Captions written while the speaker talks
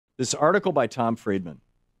this article by Thom Friedman.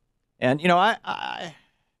 And, you know,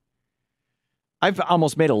 I've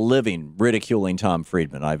almost made a living ridiculing Thom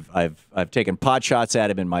Friedman. I've taken pot shots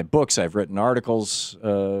at him in my books. I've written articles,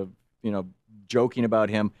 joking about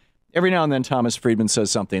him. Every now and then, Thomas Friedman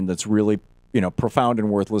says something that's really, profound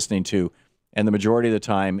and worth listening to. And the majority of the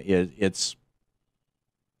time, it's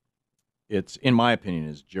in my opinion,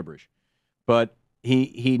 is gibberish. But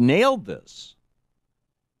he nailed this.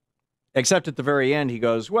 Except at the very end, he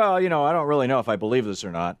goes, well, I don't really know if I believe this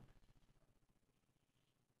or not.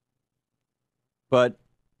 But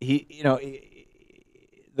the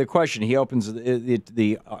question, he opens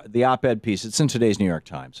the op-ed piece. It's in today's New York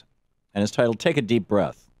Times, and it's titled, "Take a Deep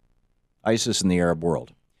Breath, ISIS in the Arab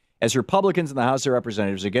World." As Republicans in the House of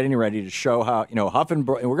Representatives are getting ready to show how, we're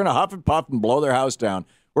going to huff and puff and blow their house down.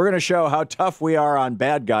 We're going to show how tough we are on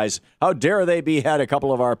bad guys. How dare they behead a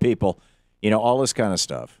couple of our people? All this kind of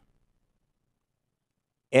stuff.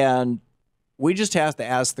 And we just have to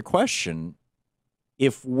ask the question,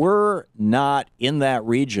 if we're not in that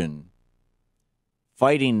region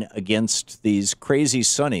fighting against these crazy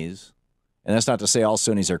Sunnis, and that's not to say all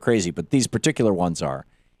Sunnis are crazy, but these particular ones are,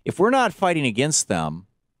 if we're not fighting against them,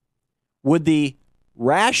 would the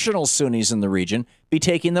rational Sunnis in the region be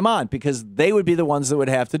taking them on? Because they would be the ones that would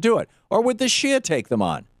have to do it. Or would the Shia take them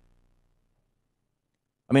on?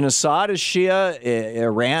 I mean, Assad is Shia,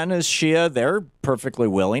 Iran is Shia. They're perfectly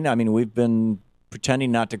willing. I mean, we've been pretending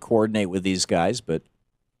not to coordinate with these guys, but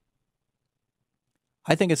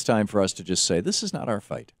I think it's time for us to just say, this is not our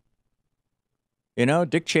fight.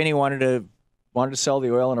 Dick Cheney wanted to sell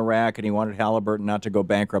the oil in Iraq, and he wanted Halliburton not to go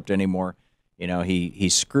bankrupt anymore. He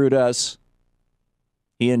screwed us.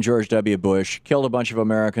 He and George W. Bush killed a bunch of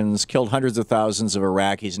Americans, killed hundreds of thousands of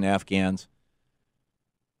Iraqis and Afghans.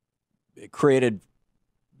 It created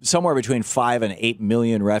somewhere between 5 and 8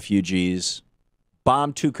 million refugees,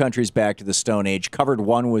 bombed 2 countries back to the Stone Age, covered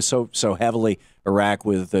one with so heavily, Iraq,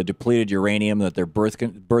 with depleted uranium that their birth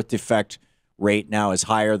defect rate now is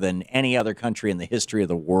higher than any other country in the history of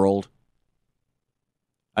the world.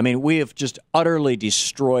 I mean, we have just utterly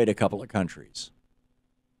destroyed a couple of countries.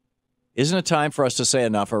 Isn't it time for us to say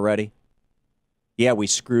enough already? Yeah, we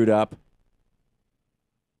screwed up.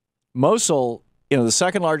 Mosul, the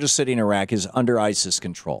second largest city in Iraq, is under ISIS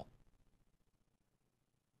control.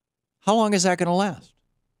 How long is that going to last?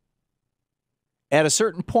 At a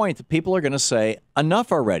certain point, the people are going to say,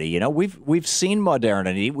 enough already. We've seen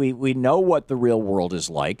modernity. We know what the real world is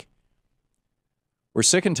like. We're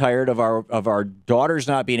sick and tired of our daughters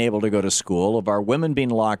not being able to go to school, of our women being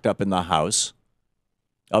locked up in the house,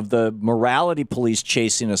 of the morality police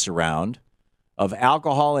chasing us around, of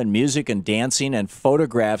alcohol and music and dancing and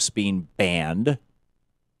photographs being banned.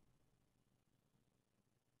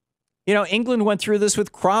 England went through this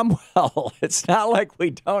with Cromwell. It's not like we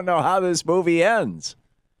don't know how this movie ends.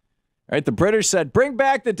 Right? The British said, bring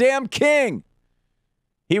back the damn king.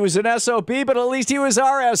 He was an SOB, but at least he was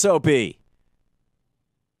our SOB.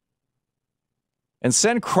 And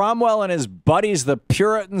send Cromwell and his buddies, the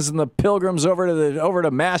Puritans and the Pilgrims, over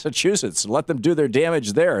to Massachusetts and let them do their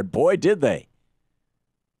damage there. And boy, did they.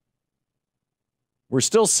 We're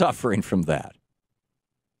still suffering from that.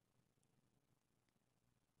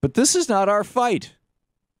 But this is not our fight.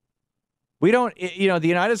 We don't, the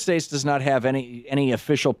United States does not have any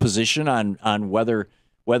official position on whether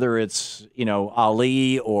it's,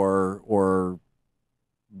 Ali or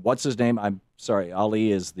what's his name? I'm sorry,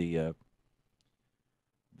 Ali is the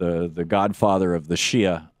godfather of the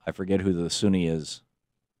Shia. I forget who the Sunni is.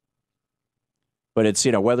 But it's,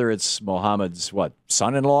 whether it's Muhammad's,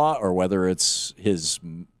 son-in-law, or whether it's his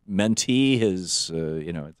mentee,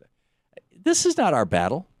 this is not our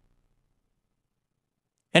battle.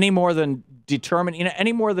 Any more than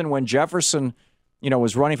any more than when Jefferson,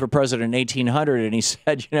 was running for president in 1800, and he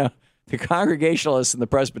said, the Congregationalists and the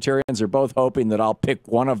Presbyterians are both hoping that I'll pick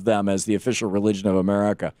one of them as the official religion of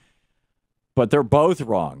America. But they're both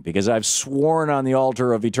wrong, because I've sworn on the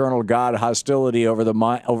altar of eternal God hostility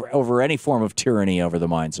over any form of tyranny over the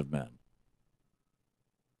minds of men.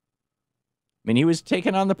 I mean, he was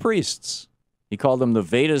taking on the priests. He called them the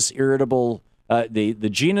Vedas irritable, the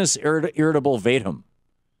genus irritable Vedum.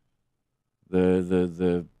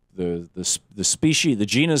 The species, the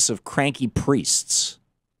genus of cranky priests.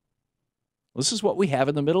 This is what we have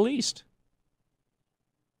in the Middle East.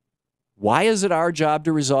 Why is it our job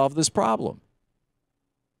to resolve this problem?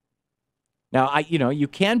 Now, you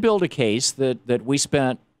can build a case that we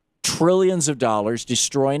spent trillions of dollars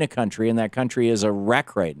destroying a country, and that country is a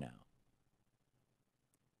wreck right now.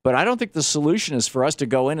 But I don't think the solution is for us to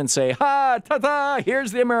go in and say, ha, ta-ta,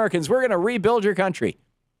 here's the Americans. We're going to rebuild your country.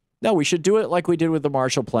 No, we should do it like we did with the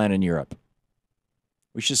Marshall Plan in Europe.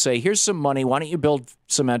 We should say, here's some money. Why don't you build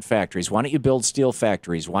cement factories? Why don't you build steel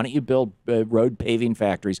factories? Why don't you build road paving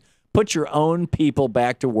factories? Put your own people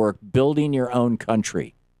back to work building your own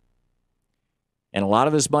country. And a lot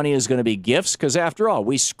of this money is going to be gifts because, after all,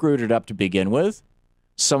 we screwed it up to begin with.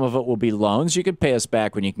 Some of it will be loans. You can pay us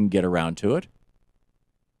back when you can get around to it.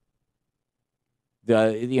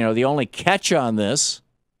 The only catch on this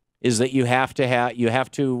is that you have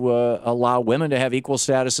to allow women to have equal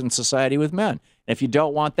status in society with men. And if you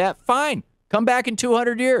don't want that, fine. Come back in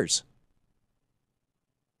 200 years.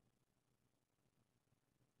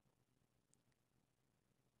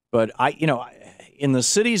 But in the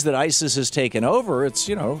cities that ISIS has taken over, it's,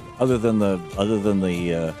 other than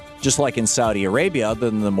the just like in Saudi Arabia,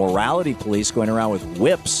 other than the morality police going around with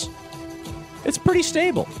whips, it's pretty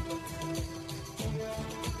stable.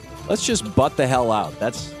 Let's just butt the hell out.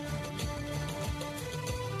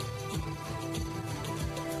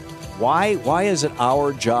 Why is it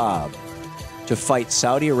our job to fight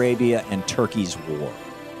Saudi Arabia and Turkey's war?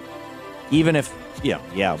 Even if,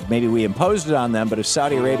 maybe we imposed it on them, but if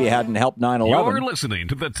Saudi Arabia hadn't helped 9/11... You're listening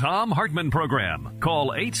to the Thom Hartmann Program. Call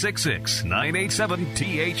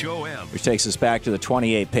 866-987-THOM. Which takes us back to the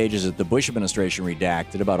 28 pages that the Bush administration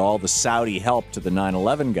redacted about all the Saudi help to the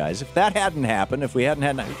 9/11 guys. If that hadn't happened, if we hadn't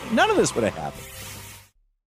had... none of this would have happened.